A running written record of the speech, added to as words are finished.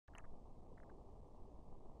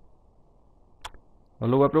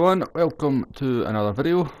Hello everyone, welcome to another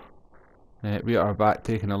video. We are back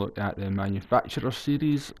taking a look at the manufacturer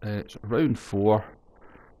series. It's round 4,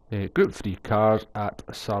 group 3 cars at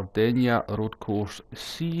Sardegna road course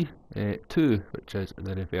C2, which is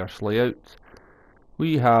the reverse layout.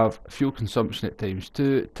 We have fuel consumption at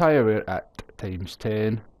 ×2, tyre wear at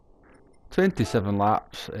 ×10, 27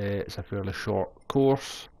 laps. It's a fairly short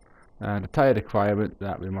course, and a tyre requirement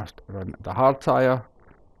that we must run the hard tyre,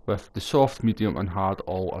 with the soft, medium and hard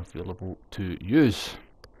all available to use.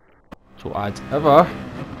 So as ever,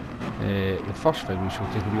 the first thing we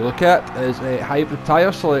shall take a wee look at is a hybrid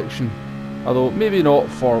tyre selection, although maybe not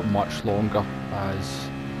for much longer, as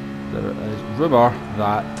there is rumour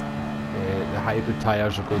that the hybrid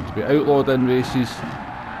tyres are going to be outlawed in races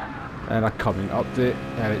in a coming update,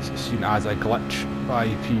 and it's seen as a glitch by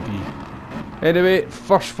PD. Anyway,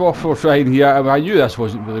 first off we're trying here, I knew this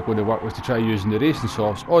wasn't really going to work, was to try using the racing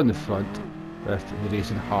softs on the front with the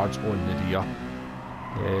racing hards on the rear.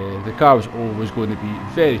 The car was always going to be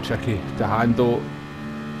very tricky to handle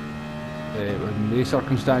in race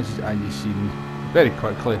circumstances, and you've seen very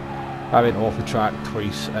quickly I went off the track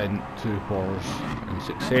twice in 2 corners in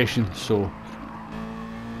succession. So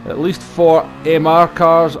at least for MR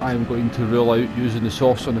cars I'm going to rule out using the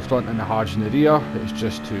softs on the front and the hards in the rear. It's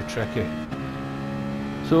just too tricky.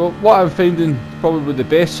 So what I'm finding probably the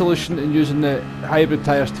best solution in using the hybrid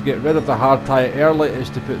tyres to get rid of the hard tyre early is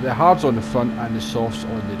to put the hards on the front and the softs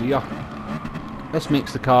on the rear. This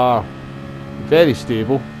makes the car very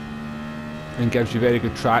stable and gives you very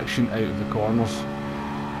good traction out of the corners.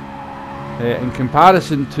 In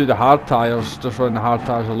comparison to the hard tyres, just running the hard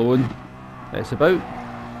tyres alone, it's about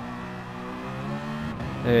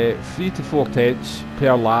 3 to 4 tenths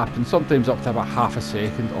per lap, and sometimes up to about half a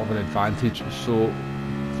second of an advantage. So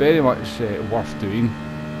very much worth doing.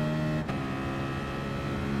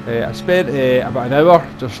 I spent about an hour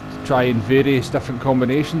just trying various different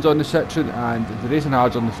combinations on the Citroen, and the racing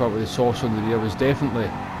hards on the front with the softs on the rear was definitely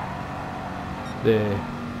the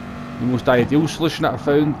most ideal solution that I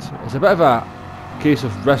found. It's a bit of a case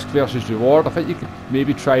of risk versus reward. I think you could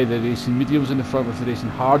maybe try the racing mediums in the front with the racing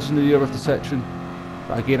hards in the rear with the Citroen,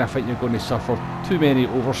 but again I think you're going to suffer too many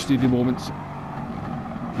oversteering moments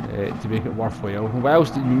to make it worthwhile.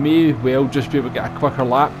 Whilst you may well just be able to get a quicker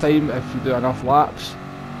lap time if you do enough laps,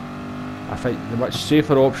 I think the much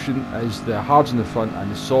safer option is the hards in the front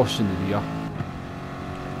and the softs in the rear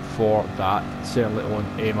for that, certainly on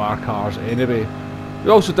MR cars anyway.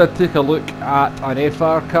 We also did take a look at an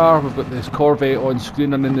FR car. We've got this Corvette on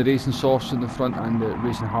screen, and then the racing softs in the front and the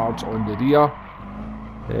racing hards on the rear.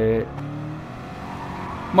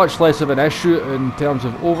 Much less of an issue in terms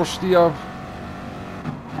of oversteer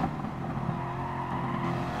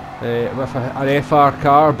with an FR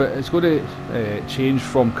car, but it's going to change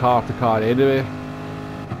from car to car anyway.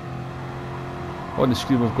 On the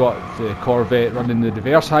screen we've got the Corvette running the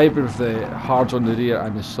reverse hybrid with the hards on the rear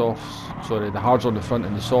and the softs, the hards on the front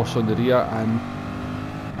and the softs on the rear, and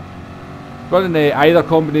running either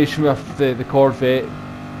combination with the Corvette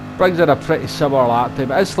brings in a pretty similar lap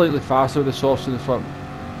time. It is slightly faster with the softs in the front,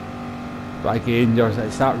 but again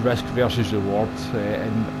it's that risk versus reward,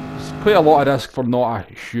 and it's quite a lot of risk for not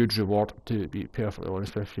a huge reward, to be perfectly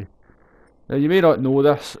honest with you. Now you may not know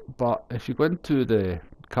this, but if you go into the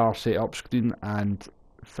car setup screen and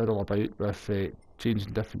fiddle about with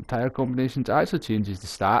changing different tyre combinations, it actually changes the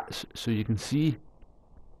stats, so you can see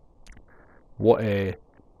what is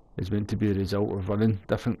meant to be the result of running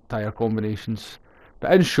different tyre combinations.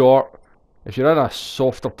 But in short, if you're in a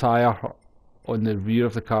softer tyre on the rear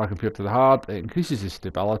of the car compared to the hard, it increases the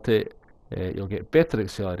stability. You'll get better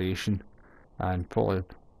acceleration and probably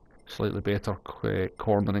slightly better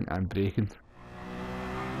cornering and braking.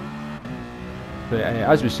 But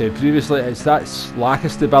as we said previously, it's that lack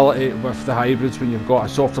of stability with the hybrids when you've got a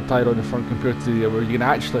softer tyre on the front compared to the rear, where you can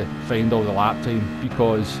actually find all the lap time,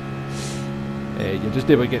 because you're just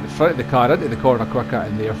able to get the front of the car into the corner quicker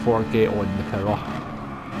and therefore get on the power.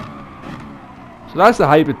 So that's the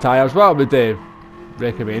hybrid tyres. What I would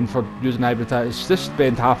recommend for using hybrid tyres is just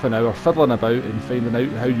spend half an hour fiddling about and finding out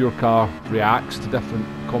how your car reacts to different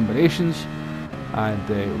combinations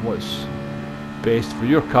and what's best for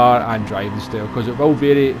your car and driving style, because it will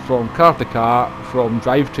vary from car to car, from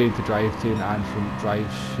drivetrain to drivetrain, and from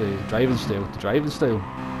driving style to driving style.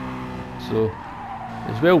 So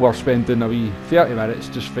it's well worth spending a wee 30 minutes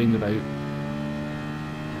just finding out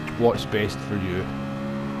what's best for you.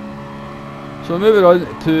 So moving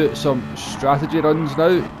on to some strategy runs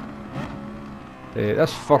now.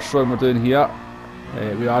 This first run we're doing here,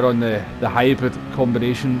 we are on the hybrid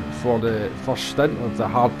combination for the first stint, with the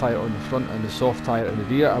hard tyre on the front and the soft tyre in the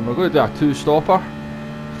rear, and we're going to do a 2-stopper.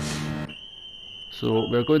 So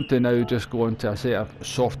we're going to now just go on to a set of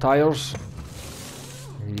soft tyres.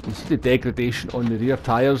 You can see the degradation on the rear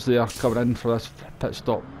tyres there coming in for this pit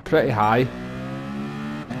stop pretty high.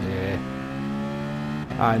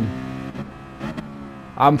 And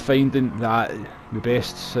I'm finding that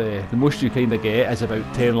the most you kind of get is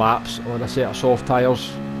about 10 laps on a set of soft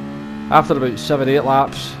tyres. After about 7-8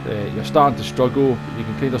 laps, you're starting to struggle. You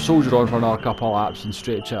can kind of soldier on for another couple of laps and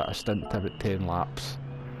stretch out a stint to about 10 laps.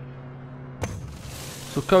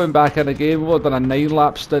 So coming back in again, we've done a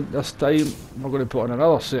 9-lap stint this time. We're going to put on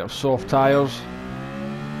another set of soft tyres.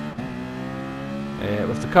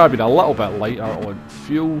 With the car being a little bit lighter on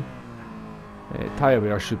fuel, tyre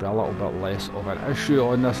wear should be a little bit less of an issue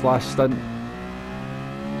on this last stint.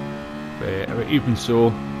 But even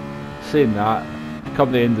so, saying that,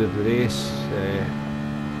 come the end of the race,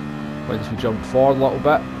 once we jump forward a little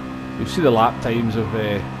bit, you'll see the lap times have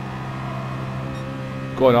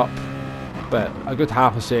gone up, but a good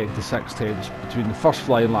half a second to 6/10 between the first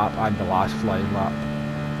flying lap and the last flying lap.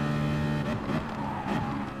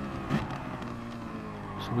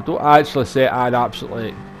 So we don't actually set an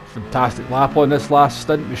absolutely fantastic lap on this last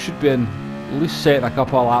stint. We should be in at least setting a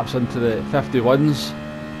couple of laps into the 51s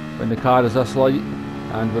when the car is this light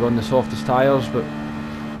and we're on the softest tyres, but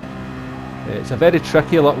it's a very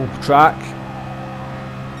tricky little track.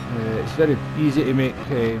 It's very easy to make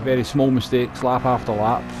very small mistakes lap after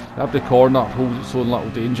lap. Every corner holds its own little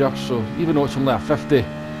danger, so even though it's only a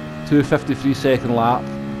 52-53 second lap,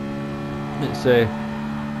 it's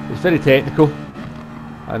very technical,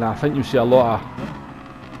 and I think you see a lot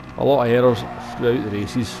of errors throughout the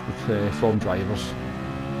races from drivers.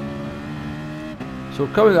 So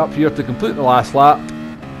coming up here to complete the last lap,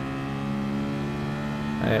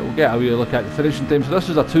 we'll get a wee look at the finishing time. So this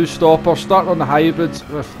is a 2-stopper, starting on the hybrids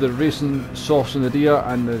with the racing softs on the rear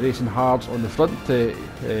and the racing hards on the front to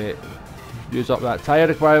use up that tyre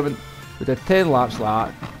requirement. We did 10 laps of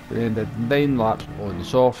that, we then did 9 laps on the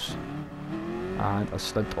softs, and a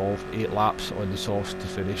stint of 8 laps on the softs to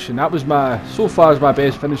finish. And that was so far my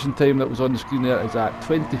best finishing time that was on the screen there, is at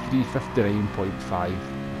 23:59.5.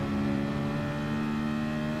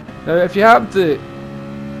 Now if you happen to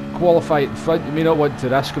qualify in front, you may not want to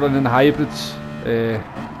risk running the hybrids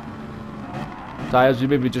tyres. You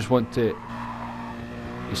maybe just want to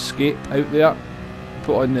escape out there,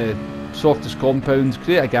 put on the softest compounds,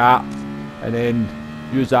 create a gap, and then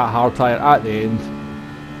use that hard tyre at the end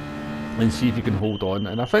and see if you can hold on.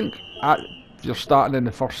 And I think if you're starting in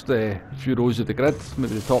the first few rows of the grid,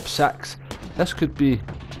 maybe the top 6, this could be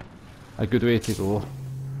a good way to go.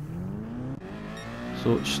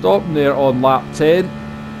 So stopping there on lap 10,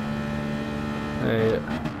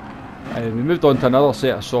 and we moved on to another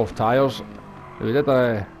set of soft tyres. We did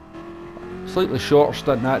a slightly shorter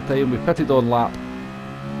stint that time. We pitted on lap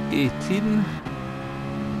 18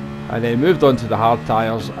 and then moved on to the hard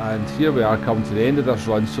tyres, and here we are coming to the end of this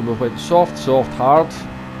run. So we went soft, soft, hard.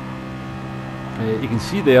 You can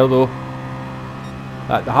see there though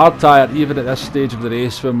that the hard tyre, even at this stage of the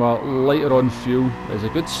race when we're lighter on fuel, is a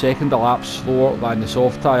good second a lap slower than the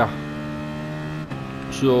soft tyre.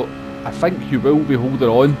 So I think you will be holding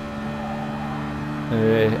on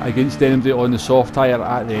against anybody on the soft tyre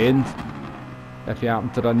at the end if you happen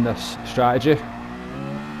to run this strategy.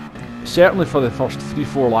 Certainly for the first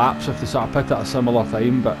 3-4 laps if they sort of pit at a similar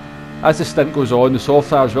time, but as the stint goes on the soft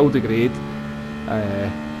tyres will degrade,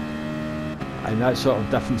 and that sort of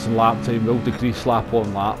difference in lap time will decrease lap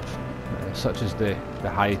on lap, such as the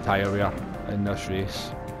high tyre wear in this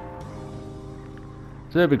race.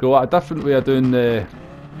 So there we go, a different way of doing the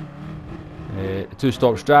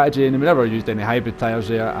 2-stop strategy, and we never used any hybrid tyres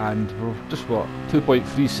there, and we're just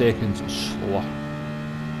 2.3 seconds slower.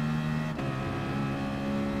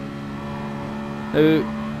 Now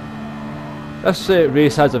this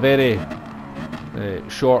race has a very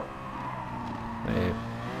short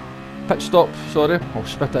pit stop, sorry, I'll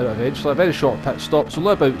spit it out eventually, a very short pit stop, so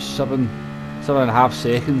only about 7.5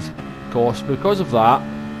 seconds cost. Because of that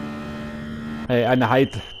and the high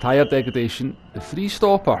tyre degradation, the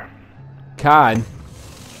 3-stopper can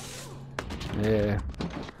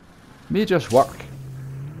may just work.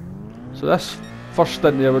 So this first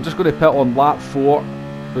stint there, we're just going to pit on lap 4.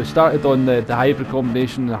 We started on the hybrid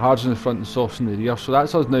combination, the hards in the front and softs in the rear, so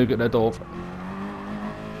that's us now getting rid of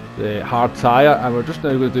the hard tyre, and we're just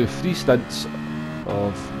now going to do 3 stints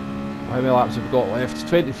of, how many laps have we got left? It's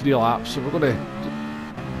 23 laps, so we're going to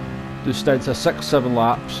do stints of 6-7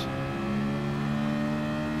 laps.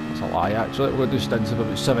 That's a lie actually, we're going to do stints of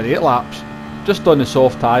about 7-8 laps just on the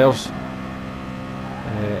soft tyres,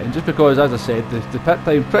 and just because, as I said, the pit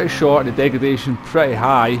time pretty short and the degradation pretty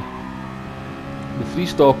high, the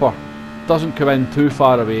 3-stopper doesn't come in too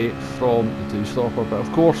far away from the two-stopper, but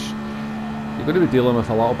of course you're going to be dealing with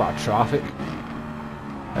a little bit of traffic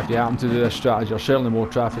if you happen to do this strategy, or certainly more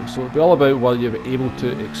traffic, so it'll be all about whether you're able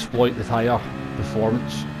to exploit the tyre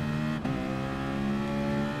performance.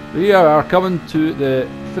 We are coming to the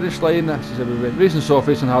finish line. This is we went racing soft,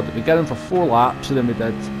 racing hard at the beginning for 4 laps, and then we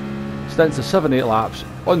did stints of 7-8 laps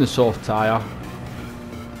on the soft tyre,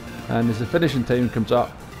 and as the finishing time comes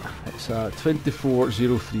up, it's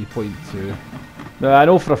 24:03.2. Now I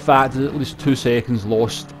know for a fact there's at least 2 seconds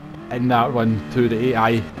lost in that run to the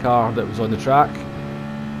AI car that was on the track,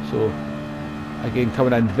 so again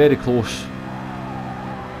coming in very close,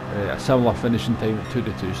 a similar finishing time to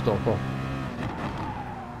the two-stopper.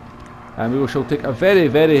 And we shall take a very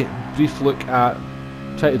brief look at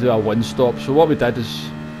trying to do a one-stop. So what we did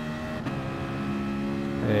is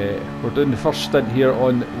we're doing the first stint here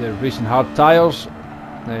on the racing hard tyres.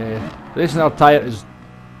 The racing hard tyre is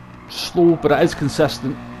slow, but it is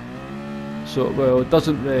consistent. So well, it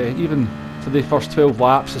doesn't even for the first 12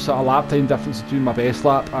 laps, the sort of lap time difference between my best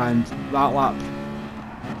lap and that lap,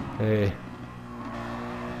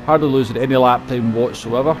 hardly losing any lap time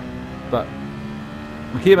whatsoever. But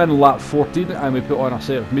we came in on lap 14 and we put on a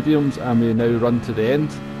set of mediums, and we now run to the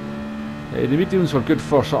end. The mediums were good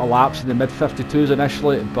for sort of laps in the mid 52s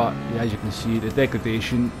initially, but yeah, as you can see, the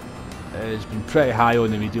degradation has been pretty high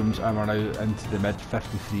on the mediums, and we're now into the mid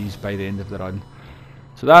 53s by the end of the run.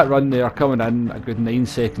 So that run there coming in a good 9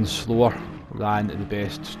 seconds slower than the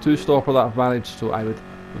best two-stopper that I've managed, so I would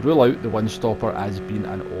rule out the one-stopper as being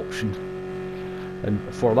an option. And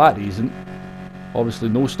for that reason, obviously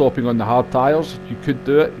no stopping on the hard tyres. You could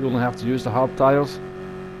do it, you only have to use the hard tyres,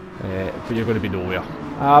 but you're going to be nowhere,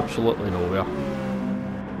 absolutely nowhere.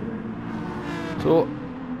 So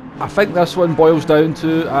I think this one boils down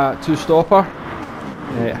to a two-stopper.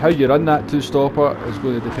 How you run that two-stopper is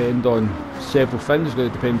going to depend on several things. It's going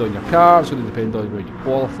to depend on your car, it's going to depend on where you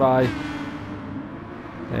qualify,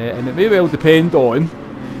 and it may well depend on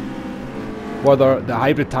whether the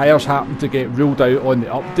hybrid tyres happen to get ruled out on the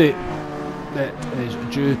update that is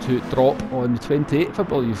due to drop on the 28th, I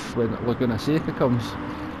believe, when Laguna Seca comes.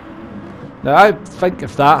 Now I think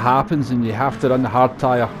if that happens and you have to run the hard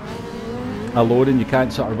tyre alone and you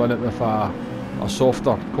can't sort of run it with a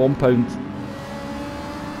softer compound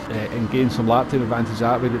and gain some lap time advantage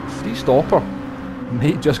that way, the free stopper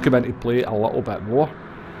might just come into play a little bit more.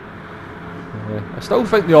 I still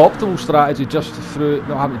think the optimal strategy, just through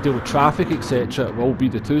not having to deal with traffic etc, will be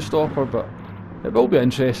the two-stopper, but it will be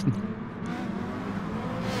interesting.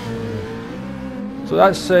 So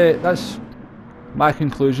that's my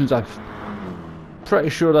conclusions. I'm pretty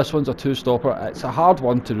sure this one's a two-stopper. It's a hard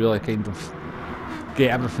one to really kind of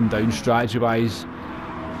get everything down strategy-wise.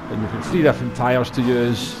 And you've got 3 different tyres to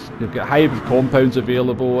use, you've got hybrid compounds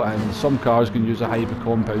available, and some cars can use the hybrid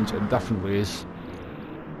compounds in different ways.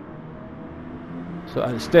 So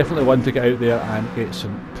it's definitely one to get out there and get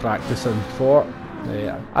some practice in for.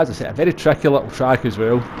 As I said, a very tricky little track as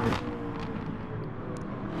well.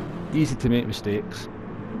 Easy to make mistakes.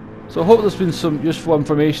 So I hope there's been some useful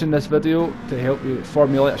information in this video to help you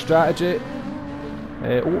formulate a strategy.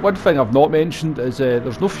 One thing I've not mentioned is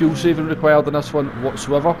there's no fuel saving required in this one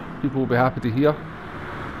whatsoever. People will be happy to hear.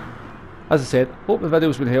 As I said, hope the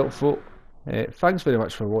video's been helpful. Thanks very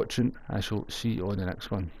much for watching. I shall see you on the next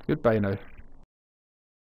one. Goodbye now.